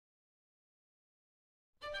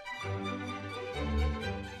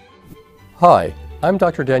Hi, I'm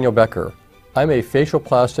Dr. Daniel Becker. I'm a facial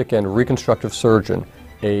plastic and reconstructive surgeon,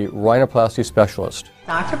 a rhinoplasty specialist.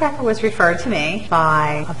 Dr. Becker was referred to me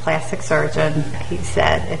by a plastic surgeon. He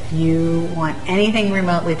said, if you want anything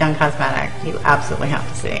remotely done cosmetic, you absolutely have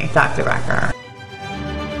to see Dr. Becker.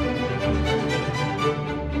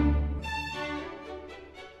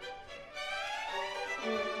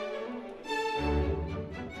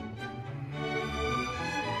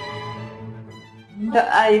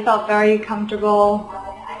 I felt very comfortable,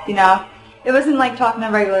 you know. It wasn't like talking to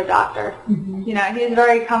a regular doctor. You know, he was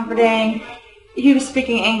very comforting. He was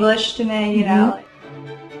speaking English to me, you know.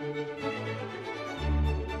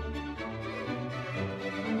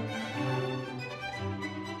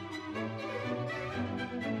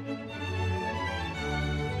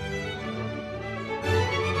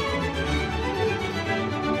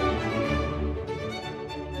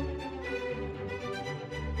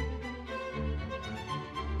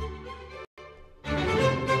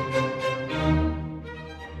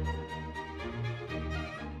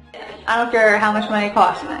 I don't care how much money it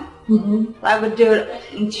cost me. I would do it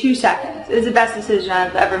in 2 seconds. It was the best decision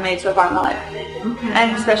I've ever made so far in my life.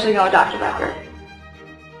 And especially going with Dr. Becker.